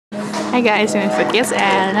Hi guys, I'm Fukidz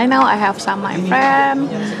and right now I have some my friend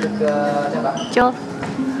Jill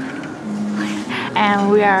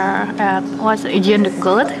and we are at what's Asian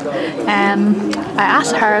Good and I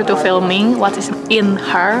asked her to film me what is in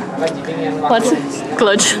her what's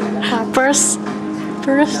clutch purse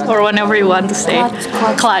or whenever you want to say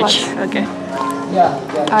clutch. Okay.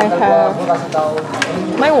 I have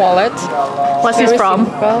my wallet. What's this from?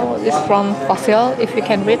 Simple. It's from Fossil. If you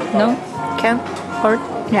can read, no, can or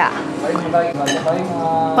Yeah.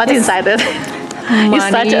 What's inside it? You're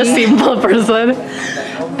such a simple person.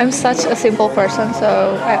 I'm such a simple person,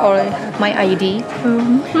 so I already have my ID,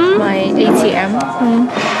 my ATM,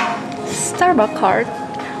 Starbucks card,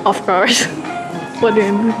 Of course. What do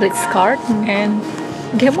you mean? Blitz card, and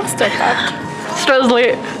Game Master card,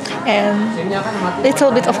 Seriously. and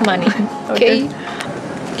little bit of money. Okay.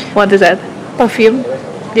 What is that? Perfume.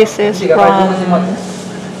 This is from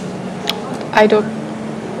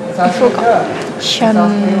I forgot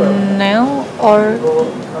Chanel or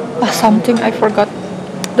something. I forgot.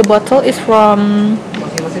 The bottle is from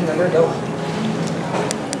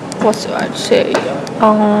what's I say?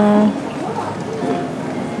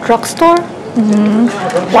 Drugstore.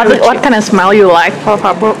 What kind of smell you like for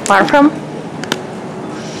perfume?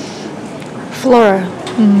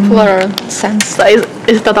 Floral scent. So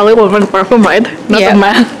it's totally woman perfume, right? Not Yeah. a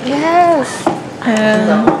man. Yes.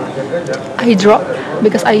 And I drop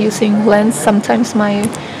because I using lens. Sometimes my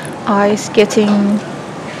eyes getting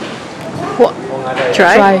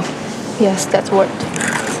Try. Yes, that's word.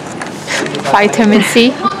 Vitamin C.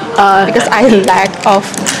 Because I lack of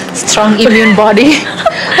strong immune body.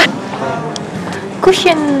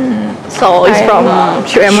 Cushion. So it's from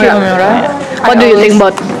Shuemura. What do you think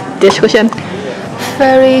about this cushion?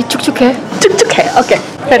 Very chukchuke. Okay.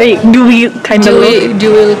 Very dewy kind of look.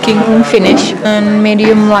 Dewy looking finish and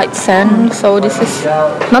medium light scent. So this is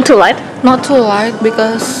Not too light. not too light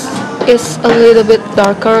because it's a little bit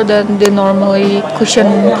darker than the normally cushion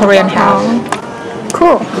Korean have.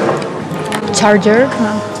 Cool. Charger,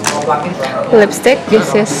 lipstick.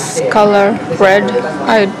 This is color red.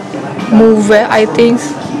 I move I think.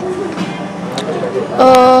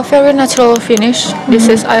 Very natural finish. This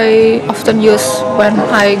is I often use when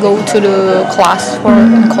I go to the class for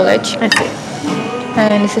in college. I see.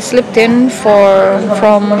 And this is lip tint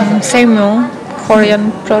from Samuel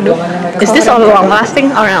Korean product. Is this all long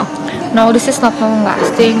lasting or no? No, this is not long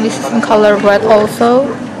lasting. This is in color red also,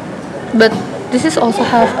 but this is also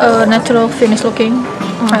have a natural finish looking.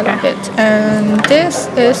 I like it. And this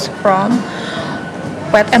is from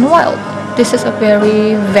Wet and Wild. This is a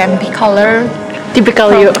very vampy color,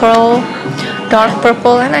 Typical you. purple, dark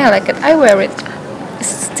purple, and I like it. I wear it.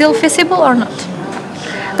 Is it still visible or not?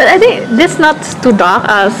 But I think this not too dark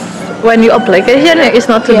as when you application it's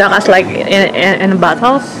not too dark as like in a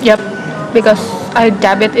bottle. Yep, because I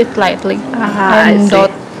dab it lightly I and see.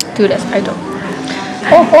 don't do that. I don't.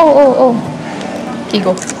 Oh.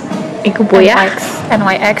 Kigo. Iku po ya.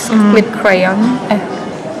 NYX lip crayon.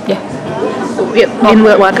 Yeah. In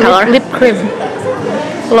what color? Lip cream.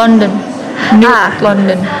 London. Nude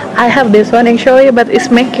London. I have this one actually, but it's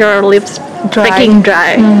make your lips freaking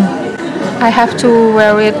dry. I have to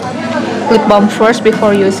wear it lip balm first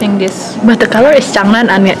before using this. But the color is 장난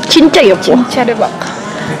아니야. 진짜 예뻐. Chadebak.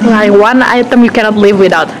 Like one item you cannot live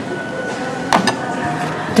without.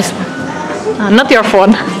 This one. Not your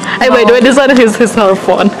phone. Hey, by the way, this one is her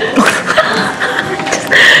phone.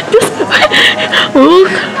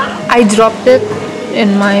 Look. I dropped it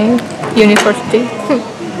in my university.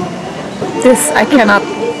 This I cannot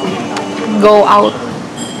go out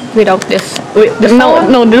without this.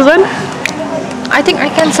 No, this one. I think I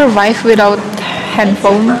can survive without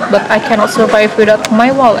handphone, but I cannot survive without my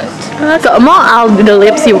wallet. So among all the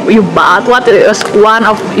lips you bought, what is one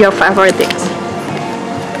of your favorite things?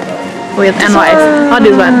 With NYX.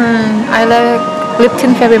 This one. I like lip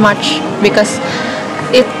tint very much because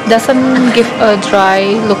it doesn't give a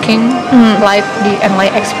dry looking like the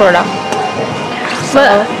NYX product.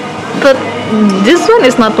 But this one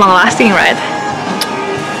is not long lasting, right?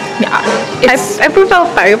 Yeah, I prefer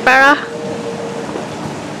Para.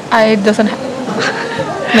 I doesn't have.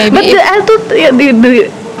 Maybe. But the Attitude,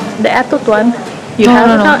 the Attitude one, you have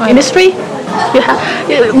no, Industry. You have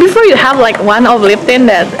before you have like one of lip tint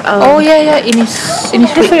that. Yeah. Innisfree.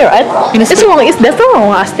 Industry, right? It's long. That's not long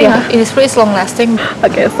lasting. Yeah, Innisfree is long lasting.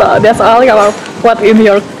 Okay, so that's all about what in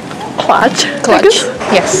your clutch. Clutch.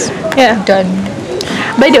 Yes. Yeah. Done.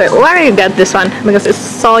 By the way, where you got this one? Because it's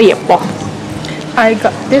so 예뻐. I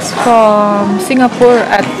got this from Singapore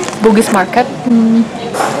at Bugis Market.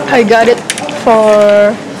 I got it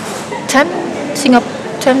for 10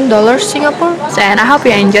 $10 Singapore. And I hope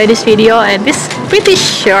you enjoy this video, and this pretty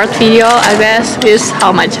short video, I guess, is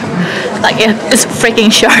how much? Like it's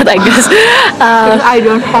freaking short, I guess. I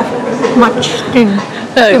don't have much thing.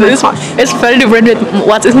 It's very different with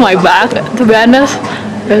what is my bag, to be honest,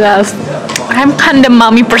 because I'm kind of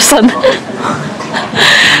mommy person.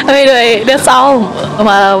 Anyway, that's all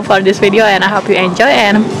for this video, and I hope you enjoy.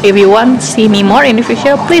 And if you want to see me more in the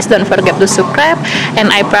future, please don't forget to subscribe.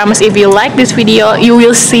 And I promise, if you like this video, you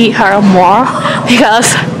will see her more,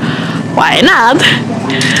 because why not?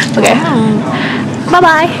 Okay, bye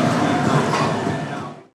bye.